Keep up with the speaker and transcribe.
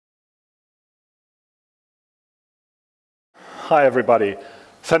Hi everybody.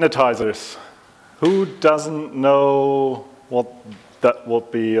 Sanitizers. Who doesn't know what that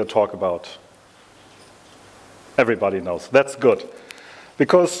would be a talk about? Everybody knows. That's good.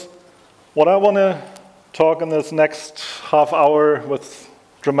 Because what I want to talk in this next half hour with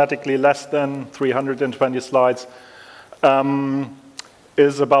dramatically less than 320 slides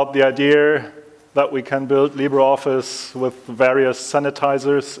is about the idea that we can build LibreOffice with various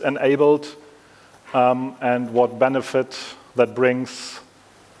sanitizers enabled and what benefit that brings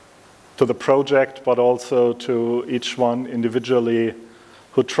to the project, but also to each one individually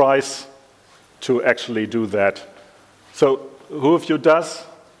who tries to actually do that. So who of you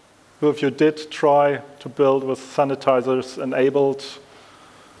did try to build with sanitizers enabled?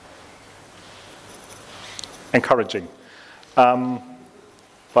 Encouraging.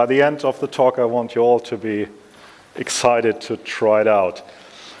 By the end of the talk, I want you all to be excited to try it out.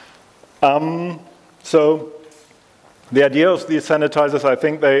 So the idea of these sanitizers, I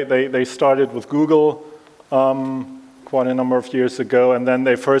think they started with Google quite a number of years ago, and then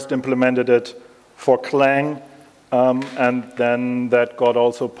they first implemented it for Clang, and then that got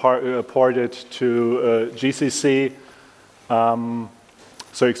also ported to GCC. So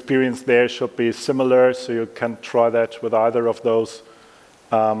experience there should be similar, so you can try that with either of those.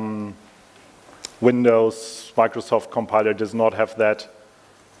 Windows, Microsoft compiler does not have that,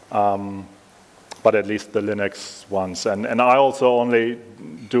 but at least the Linux ones. And I also only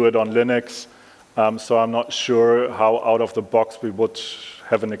do it on Linux, so I'm not sure how out of the box we would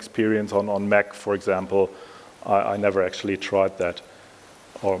have an experience on Mac, for example. I never actually tried that,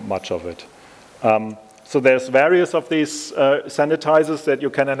 or much of it. So there's various of these sanitizers that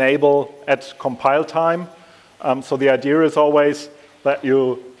you can enable at compile time. So the idea is always that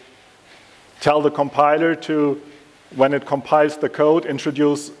you tell the compiler to, when it compiles the code,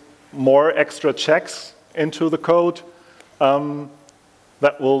 introduce more extra checks into the code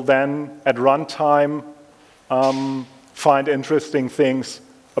that will then, at runtime, find interesting things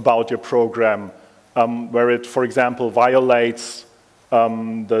about your program, where it, for example, violates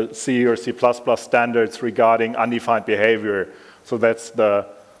the C or C++ standards regarding undefined behavior. So that's one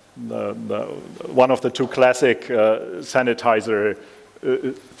of the two classic sanitizer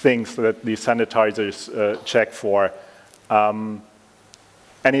things that these sanitizers check for.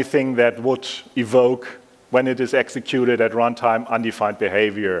 Anything that would evoke, when it is executed at runtime, undefined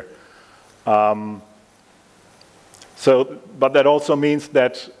behavior. But that also means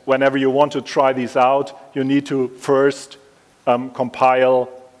that whenever you want to try these out, you need to first compile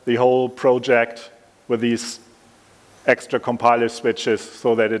the whole project with these extra compiler switches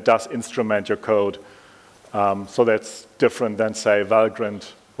so that it does instrument your code. So that's different than, say,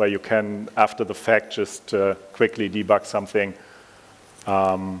 Valgrind, where you can, after the fact, just quickly debug something.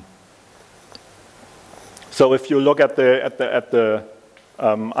 So if you look at the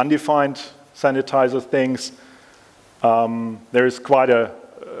undefined sanitizer things, there is quite a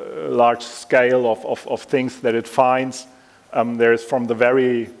large scale of things that it finds. There's from the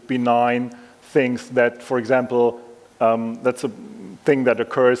very benign things that, for example, that's a thing that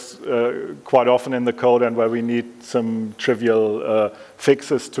occurs quite often in the code and where we need some trivial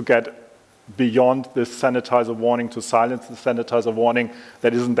fixes to get beyond this sanitizer warning to silence the sanitizer warning.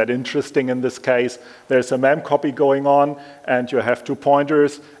 That isn't that interesting in this case. There's a mem copy going on, and you have two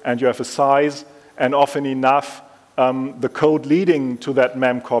pointers, and you have a size, and often enough, the code leading to that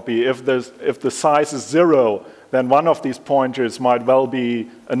mem copy, if the size is 0, then one of these pointers might well be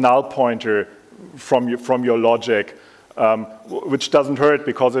a null pointer from your logic. Which doesn't hurt,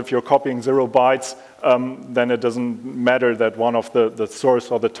 because if you're copying 0 bytes, then it doesn't matter that one of the source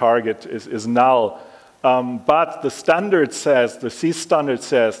or the target is null. But the standard says, the C standard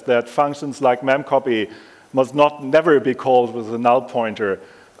says, that functions like memcopy must never be called with a null pointer.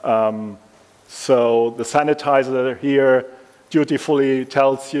 So the sanitizer here dutifully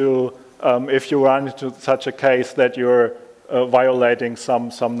tells you if you run into such a case that you're violating some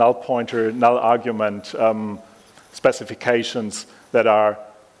null pointer, null argument specifications that are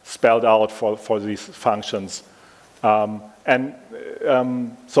spelled out for these functions. So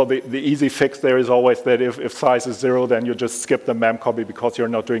the easy fix there is always that if size is 0, then you just skip the mem copy because you're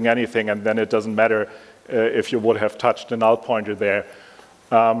not doing anything, and then it doesn't matter if you would have touched the null pointer there.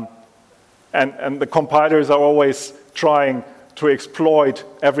 And the compilers are always trying to exploit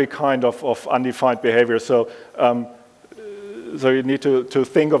every kind of undefined behavior. So you need to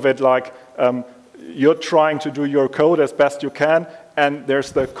think of it like you're trying to do your code as best you can, and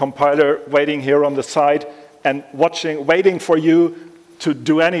there's the compiler waiting here on the side and waiting for you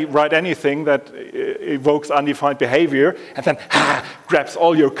write anything that evokes undefined behavior, and then grabs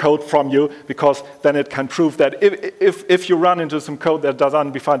all your code from you, because then it can prove that if you run into some code that does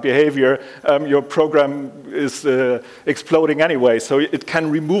undefined behavior, your program is exploding anyway. So it can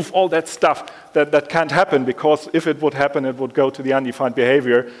remove all that stuff that can't happen, because if it would happen, it would go to the undefined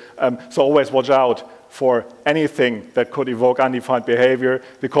behavior. So always watch out for anything that could evoke undefined behavior,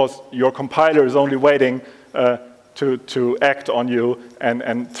 because your compiler is only waiting to act on you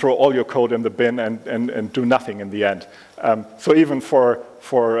and throw all your code in the bin and do nothing in the end. So even for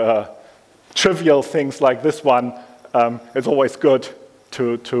trivial things like this one, it's always good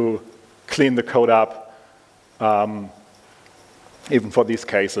to clean the code up, even for these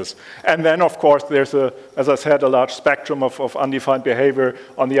cases. And then, of course, there's, as I said, a large spectrum of undefined behavior.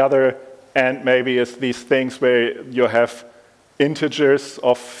 On the other end, maybe is these things where you have integers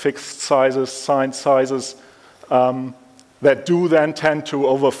of fixed sizes, signed sizes, that do then tend to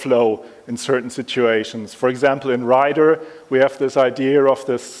overflow in certain situations. For example, in Rider, we have this idea of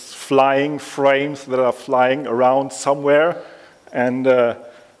this flying frames that are flying around somewhere, and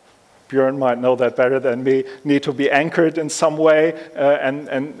Björn might know that better than me, need to be anchored in some way,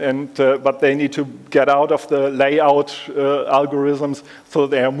 but they need to get out of the layout algorithms, so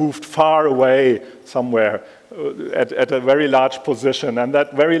they are moved far away somewhere at a very large position. And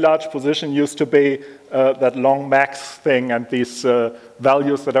that very large position used to be that long max thing, and these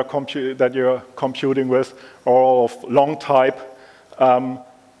values that you're computing with are all of long type. But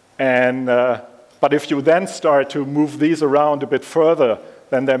if you then start to move these around a bit further,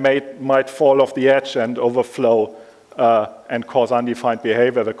 then they might fall off the edge and overflow and cause undefined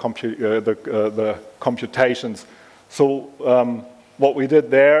behavior, the computations. So what we did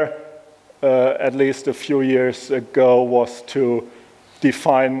there, at least a few years ago, was to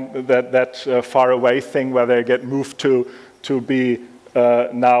define that far away thing where they get moved to be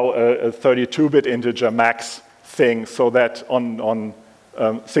now a 32-bit integer max thing, so that on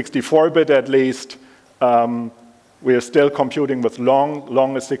 64-bit at least, we are still computing with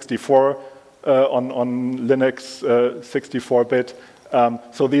long is 64 on Linux 64-bit.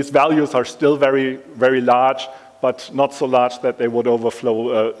 So these values are still very, very large, but not so large that they would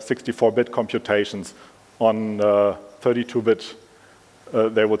overflow 64-bit computations. On 32-bit,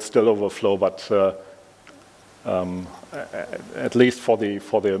 they would still overflow, but at least for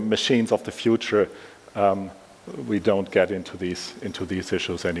the machines of the future, we don't get into these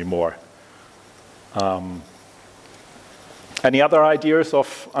issues anymore. Any other ideas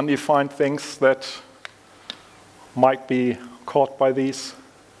of undefined things that might be caught by these?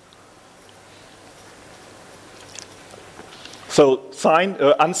 So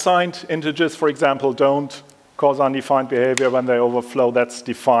unsigned integers, for example, don't cause undefined behavior when they overflow. That's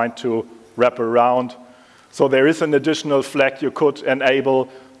defined to wrap around. So there is an additional flag you could enable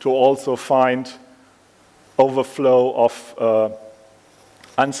to also find overflow of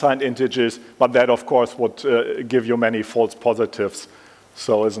unsigned integers, but that, of course, would give you many false positives,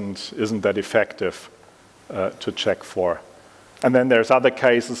 so isn't that effective to check for. And then there's other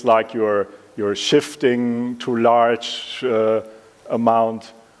cases like you're shifting to large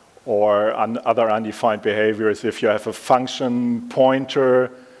amount, or other undefined behaviors. If you have a function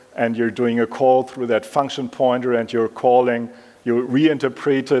pointer and you're doing a call through that function pointer and you're calling, you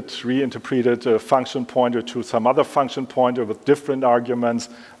reinterpreted a function pointer to some other function pointer with different arguments,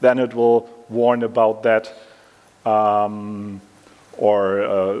 then it will warn about that.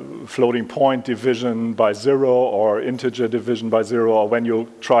 Or floating point division by 0, or integer division by 0, or when you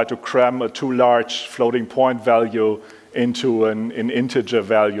try to cram a too large floating point value into an integer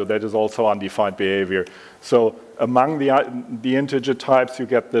value, that is also undefined behavior. So among the integer types, you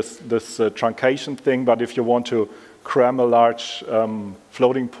get this truncation thing, but if you want to cram a large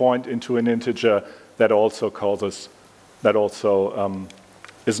floating point into an integer, that also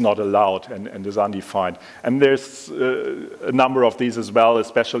is not allowed and is undefined. And there's a number of these as well,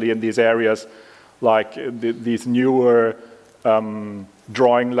 especially in these areas like these newer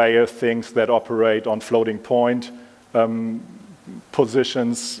drawing layer things that operate on floating point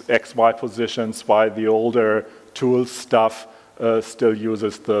positions, XY positions, while the older tool stuff still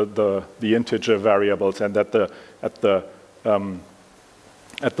uses the integer variables, and at the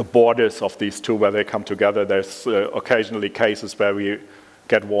borders of these two where they come together, there's occasionally cases where we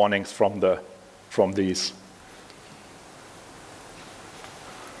get warnings from these.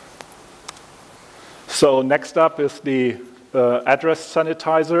 So next up is the address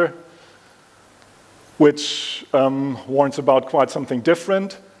sanitizer, which warns about quite something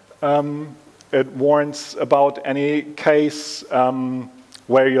different. It warns about any case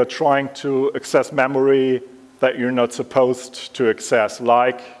where you're trying to access memory that you're not supposed to access,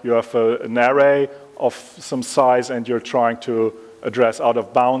 like you have an array of some size and you're trying to address out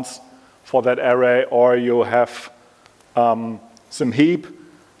of bounds for that array, or you have some heap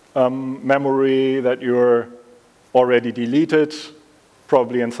memory that you're already deleted,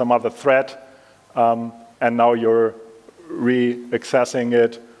 probably in some other thread, and now you're re-accessing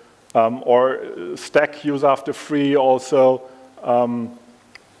it, or stack use after free also,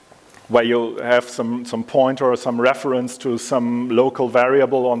 where you have some pointer or some reference to some local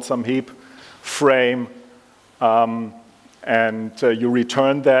variable on some heap frame, and you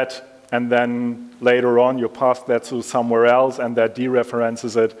return that, and then later on you pass that to somewhere else, and that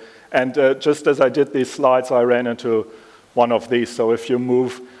dereferences it. And just as I did these slides, I ran into one of these. So if you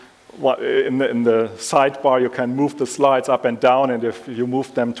move in the sidebar, you can move the slides up and down, and if you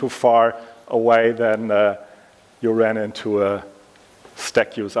move them too far away, then you ran into a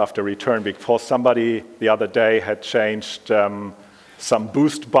stack use after return, because somebody the other day had changed some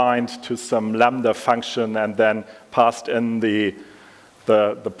boost bind to some lambda function and then passed in the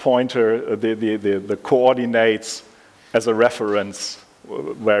pointer, the coordinates as a reference,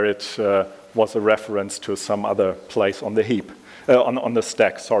 where it was a reference to some other place on the heap, on the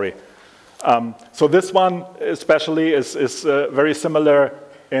stack, sorry. So this one especially is very similar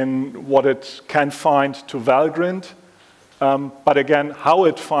in what it can find to Valgrind, but again, how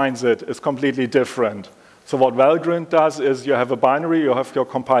it finds it is completely different. So what Valgrind does is you have a binary, you have your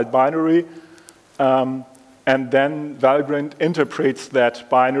compiled binary, and then Valgrind interprets that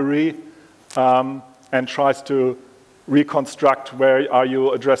binary and tries to reconstruct where are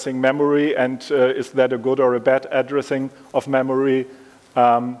you addressing memory, and is that a good or a bad addressing of memory.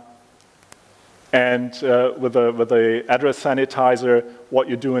 And with the address sanitizer, what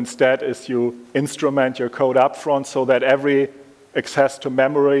you do instead is you instrument your code up front so that every access to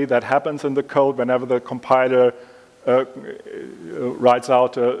memory that happens in the code, whenever the compiler writes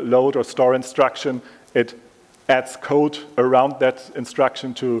out a load or store instruction, it adds code around that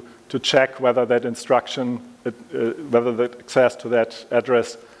instruction to check whether that instruction, whether the access to that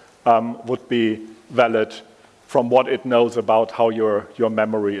address would be valid from what it knows about how your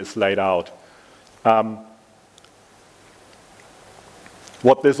memory is laid out.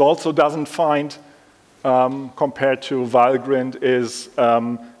 What this also doesn't find compared to Valgrind is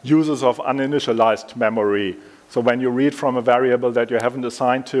uses of uninitialized memory. So when you read from a variable that you haven't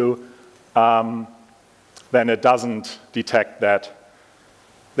assigned to, then it doesn't detect that.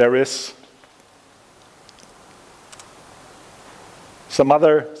 There is some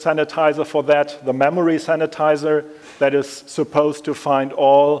other sanitizer for that, the memory sanitizer, that is supposed to find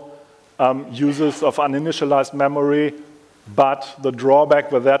all uses of uninitialized memory, but the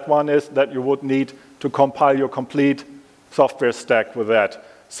drawback with that one is that you would need to compile your complete software stack with that.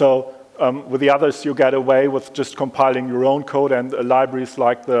 So with the others, you get away with just compiling your own code, and libraries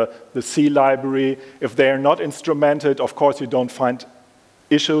like the C library, if they are not instrumented, of course you don't find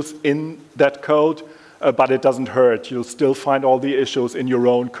issues in that code, but it doesn't hurt. You'll still find all the issues in your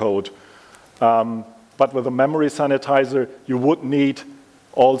own code. But with a memory sanitizer, you would need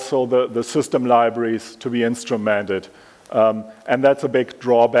also the system libraries to be instrumented. And that's a big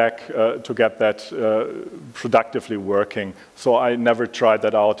drawback to get that productively working. So I never tried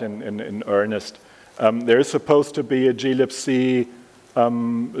that out in earnest. There is supposed to be a glibc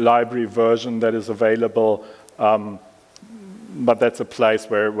library version that is available, but that's a place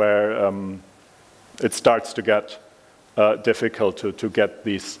where it starts to get difficult to get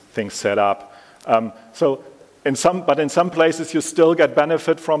these things set up. But in some places, you still get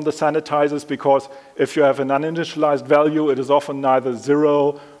benefit from the sanitizers, because if you have an uninitialized value, it is often neither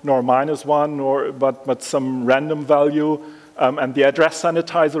 0 nor -1, but some random value. And the address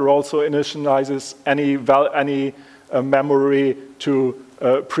sanitizer also initializes any memory to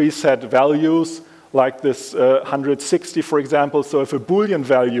preset values, like this 160, for example. So if a Boolean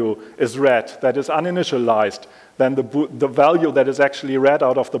value is read that is uninitialized, then the value that is actually read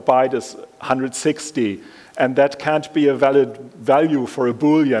out of the byte is 160. And that can't be a valid value for a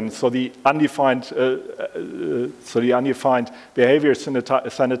Boolean. So the undefined behavior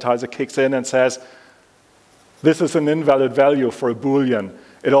sanitizer kicks in and says, this is an invalid value for a Boolean.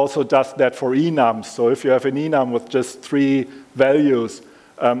 It also does that for enums. So if you have an enum with just 3 values,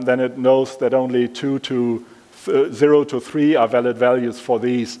 then it knows that only 0 to 3 are valid values for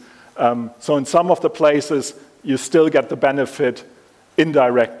these. So in some of the places, you still get the benefit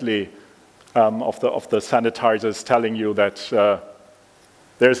indirectly of the sanitizers telling you that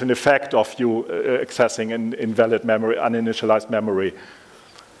there's an effect of you accessing an invalid memory, uninitialized memory.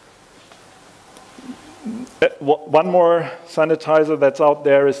 One more sanitizer that's out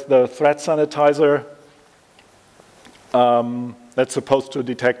there is the thread sanitizer. that's supposed to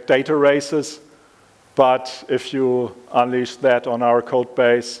detect data races. But if you unleash that on our code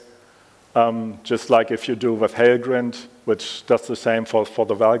base, just like if you do with Hailgrind, which does the same for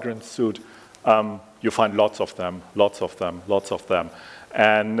the Valgrind suite, you find lots of them.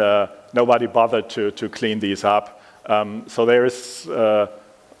 And nobody bothered to clean these up. So there is,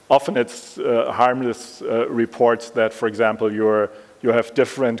 often it's harmless reports that, for example, you have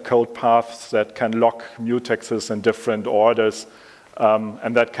different code paths that can lock mutexes in different orders.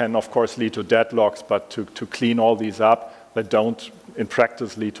 And that can, of course, lead to deadlocks, but to clean all these up that don't, in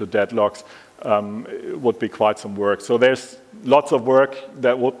practice, lead to deadlocks would be quite some work. So there's lots of work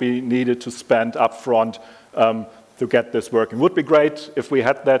that would be needed to spend up front to get this working. It would be great if we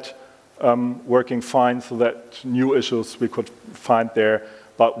had that working fine so that new issues we could find there,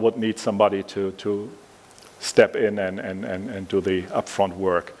 but would need somebody to step in and do the upfront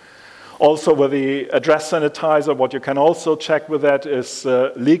work. Also, with the address sanitizer, what you can also check with that is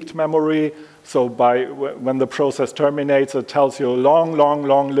leaked memory. So when the process terminates, it tells you a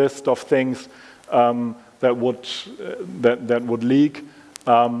long list of things that would leak.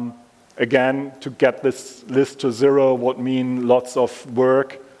 Again, to get this list to 0 would mean lots of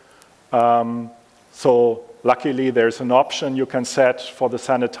work. So luckily, there's an option you can set for the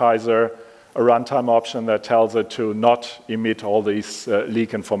sanitizer, a runtime option that tells it to not emit all these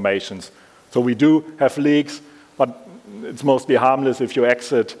leak informations. So we do have leaks, but it's mostly harmless if you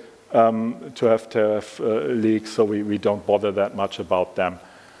exit to have leaks, so we don't bother that much about them.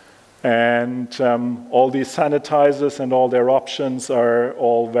 And all these sanitizers and all their options are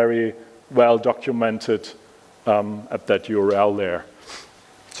all very well documented at that URL there.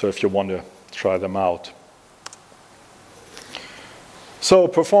 So if you want to try them out. So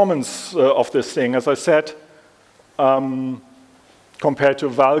performance of this thing, as I said, compared to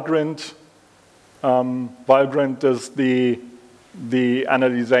Valgrind, Valgrind does the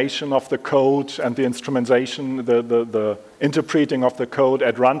analyzation of the code and the instrumentation, the interpreting of the code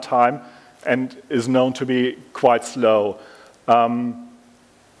at runtime, and is known to be quite slow.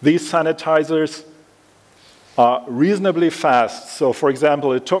 These sanitizers are reasonably fast. So, for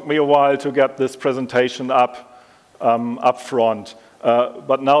example, it took me a while to get this presentation up front.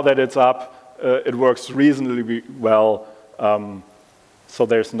 But now that it's up, it works reasonably well. So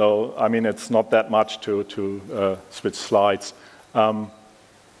there's no, I mean, it's not that much to switch slides.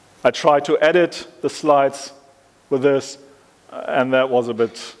 I tried to edit the slides with this, and that was a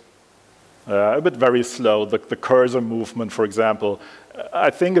bit very slow. The cursor movement, for example. I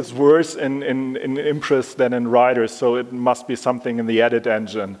think it's worse in Impress than in Writer, so it must be something in the edit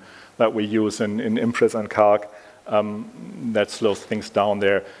engine that we use in Impress and Calc. That slows things down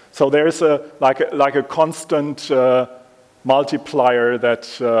there. So there's like a constant multiplier that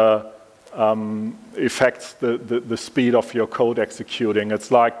affects the speed of your code executing.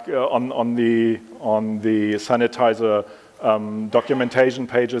 It's like on the sanitizer documentation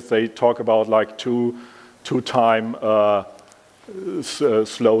pages, they talk about like two-time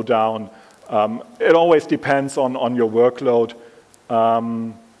slowdown. It always depends on your workload.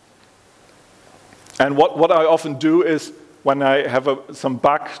 And what I often do is, when I have some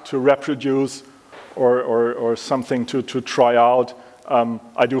bug to reproduce or something to try out,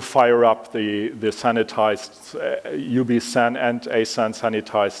 I do fire up the sanitized UBSAN and ASAN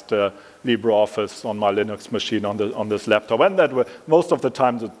sanitized LibreOffice on my Linux machine on this laptop. And that most of the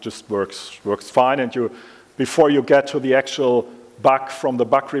time it just works fine. And before you get to the actual bug from the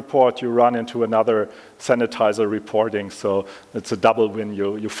bug report, you run into another sanitizer reporting. So it's a double win.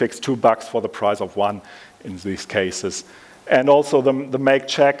 You fix 2 bugs for the price of 1 in these cases. And also the make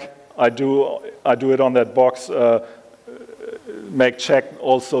check, I do it on that box. Make check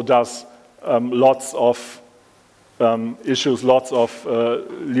also does lots of issues, lots of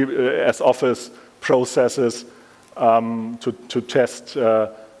as Office processes to test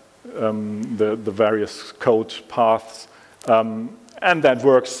the various code paths. And that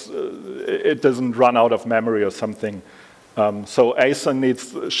works. It doesn't run out of memory or something. So ASAN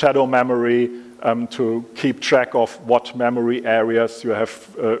needs shadow memory to keep track of what memory areas you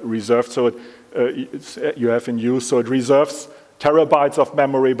have reserved. So you have in use. So it reserves terabytes of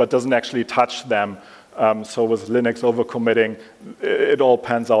memory, but doesn't actually touch them. So with Linux overcommitting, it all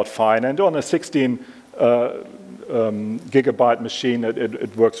pans out fine. And on a 16 gigabyte machine,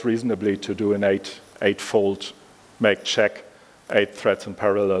 it works reasonably to do an 8-fold make check, 8 threads in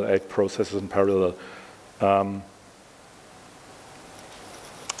parallel, 8 processes in parallel.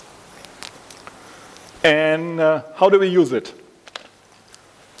 And how do we use it?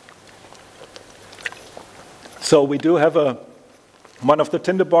 So we do have one of the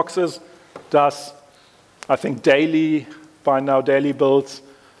tinderboxes does I think daily, by now daily builds,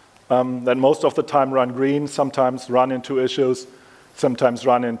 that most of the time run green, sometimes run into issues, sometimes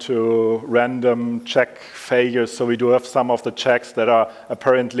run into random check failures. So we do have some of the checks that are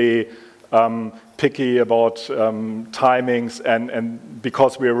apparently picky about timings, and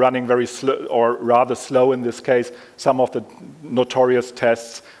because we're running very slow, or rather slow in this case, some of the notorious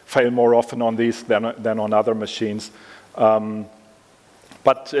tests fail more often on these than on other machines.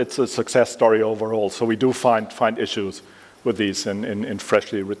 But it's a success story overall. So we do find issues with these in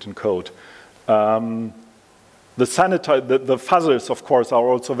freshly written code. The fuzzers, of course, are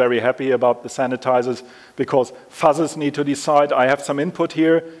also very happy about the sanitizers, because fuzzers need to decide, I have some input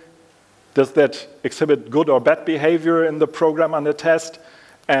here, does that exhibit good or bad behavior in the program under test?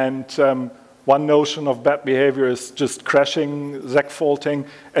 And one notion of bad behavior is just crashing, zec faulting.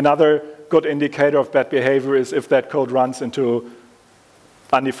 Another good indicator of bad behavior is if that code runs into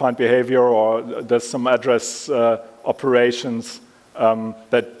undefined behavior or does some address operations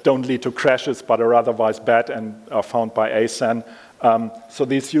that don't lead to crashes but are otherwise bad and are found by ASAN. So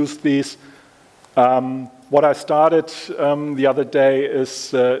these use these. What I started the other day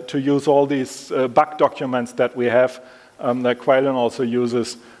is to use all these bug documents that we have that Quaylen also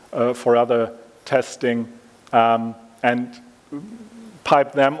uses for other testing, and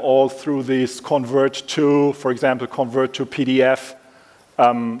pipe them all through these convert to, for example, convert to PDF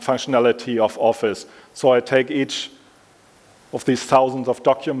functionality of Office. So I take each of these thousands of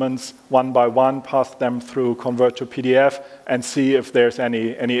documents one by one, pass them through convert to PDF, and see if there's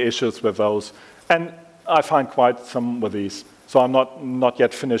any issues with those. And I find quite some with these. So I'm not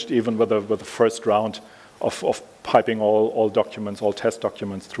yet finished even with the first round of piping all documents, all test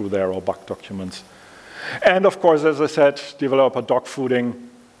documents through there, or bug documents. And of course, as I said, developer dog fooding.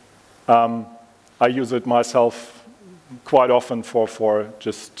 I use it myself quite often for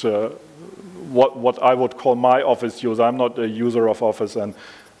just what I would call my Office use. I'm not a user of Office, and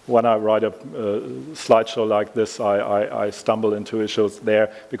when I write a slideshow like this, I stumble into issues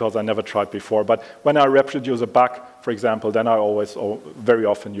there because I never tried before. But when I reproduce a bug, for example, then I always, very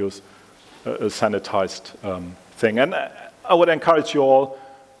often use a sanitized thing. And I would encourage you all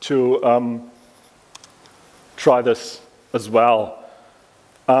to try this as well.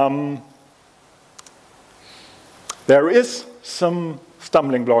 There is some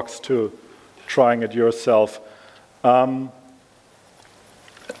stumbling blocks to trying it yourself.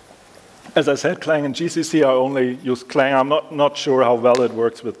 As I said, Clang and GCC, I only use Clang. I'm not sure how well it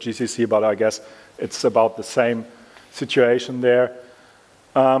works with GCC, but I guess it's about the same situation there.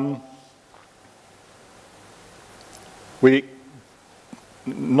 We,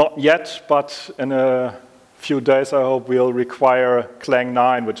 not yet, but in a few days, I hope we'll require Clang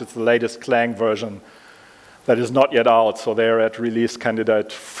 9, which is the latest Clang version that is not yet out. So they're at release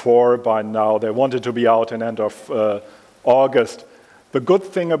candidate 4 by now. They wanted to be out in end of August. The good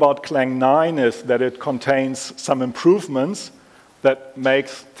thing about Clang 9 is that it contains some improvements that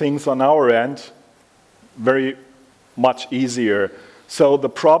makes things on our end very much easier. So the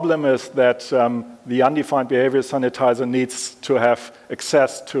problem is that the undefined behavior sanitizer needs to have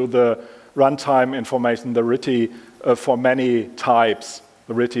access to the runtime information, the RITI, for many types,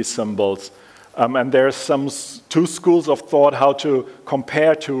 the RITI symbols. And there's two schools of thought how to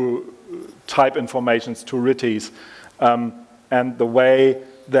compare to type informations to RITIs. And the way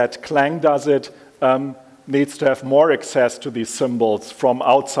that Clang does it needs to have more access to these symbols from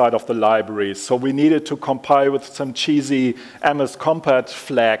outside of the libraries. So we needed to compile with some cheesy MS-compat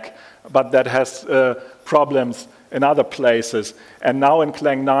flag, but that has problems in other places. And now in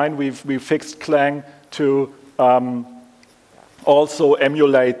Clang 9, we fixed Clang to also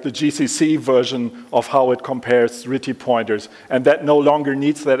emulate the GCC version of how it compares RITI pointers. And that no longer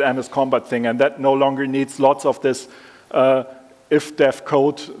needs that MS-compat thing, and that no longer needs lots of this if-def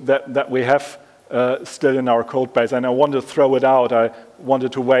code that we have still in our code base. And I want to throw it out. I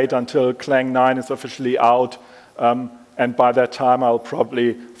wanted to wait until Clang 9 is officially out, and by that time I'll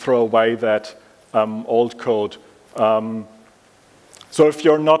probably throw away that old code. So if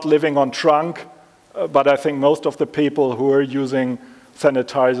you're not living on trunk, but I think most of the people who are using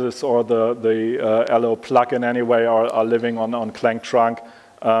sanitizers or the LO plugin anyway are living on Clang trunk,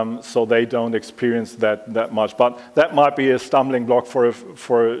 so they don't experience that much. But that might be a stumbling block for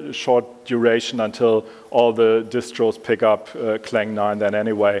a short duration until all the distros pick up Clang 9 then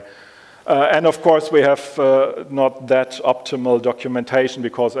anyway. And of course, we have not that optimal documentation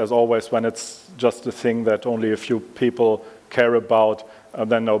because, as always, when it's just a thing that only a few people care about,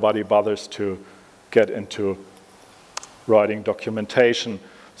 then nobody bothers to get into writing documentation.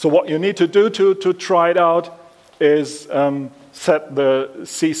 So what you need to do to try it out is set the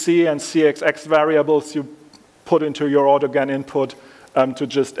CC and CXX variables you put into your AutoGAN input to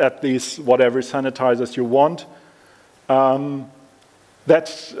just add these whatever sanitizers you want. That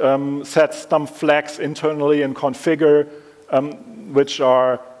sets some flags internally in configure, which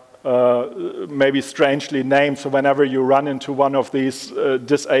are maybe strangely named. So whenever you run into one of these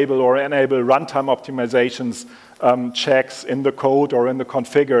disable or enable runtime optimizations checks in the code or in the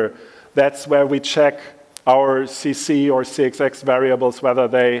configure, that's where we check our CC or CXX variables, whether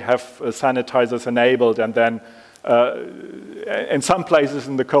they have sanitizers enabled. And then in some places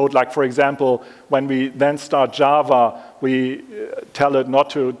in the code, like for example, when we then start Java, we tell it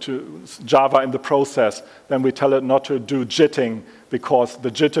not to Java in the process, then we tell it not to do jitting, because the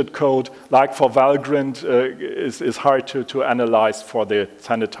jitted code, like for Valgrind, is hard to analyze for the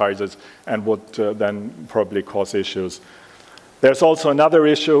sanitizers and would then probably cause issues. There's also another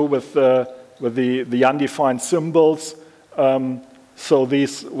issue with the undefined symbols. So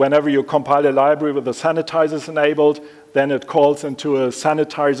these, whenever you compile a library with the sanitizers enabled, then it calls into a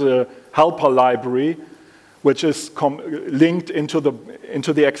sanitizer helper library, which is linked into the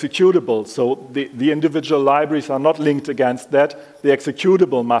executable. So the individual libraries are not linked against that. The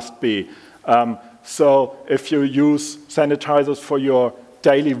executable must be. So if you use sanitizers for your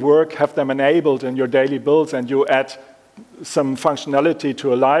daily work, have them enabled in your daily builds, and you add some functionality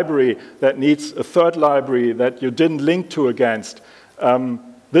to a library that needs a third library that you didn't link to against,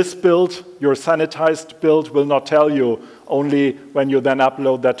 this build, your sanitized build, will not tell you. Only when you then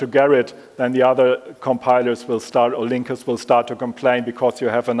upload that to Gerrit, then the other compilers will start, or linkers will start to complain because you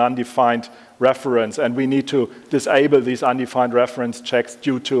have an undefined reference. And we need to disable these undefined reference checks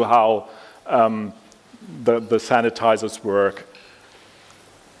due to how the sanitizers work.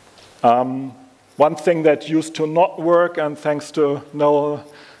 One thing that used to not work, and thanks to Noel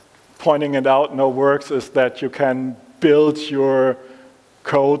pointing it out, now works, is that you can build your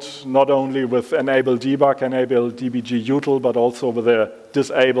code not only with enable debug, enable dbg util, but also with a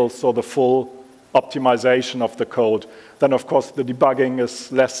disable, so the full optimization of the code. Then, of course, the debugging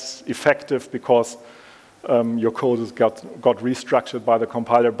is less effective because your code has got restructured by the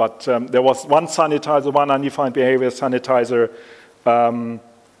compiler. But there was one sanitizer, one undefined behavior sanitizer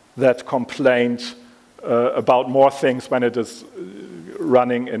that complained about more things when it is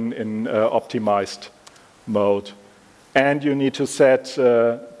running in optimized mode. And you need to set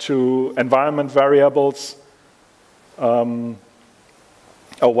to environment variables. What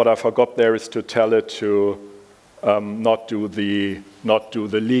I forgot there is to tell it to not do the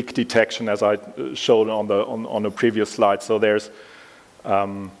leak detection as I showed on the previous slide. So there's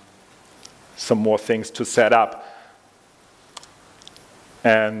some more things to set up.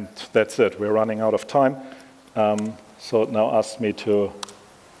 And that's it. We're running out of time. So it now asks me to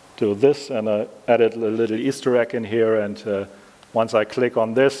do this, and I added a little Easter egg in here, and once I click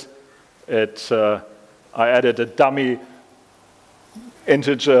on this, I added a dummy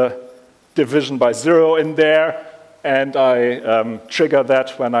integer division by 0 in there, and I trigger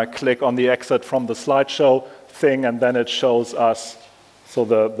that when I click on the exit from the slideshow thing, and then it shows us, so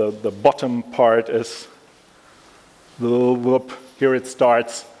the bottom part is, whoop, here it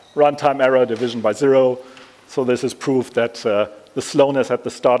starts, runtime error, division by 0. So this is proof that the slowness at the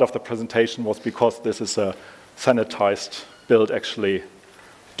start of the presentation was because this is a sanitized build actually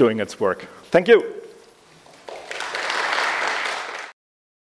doing its work. Thank you.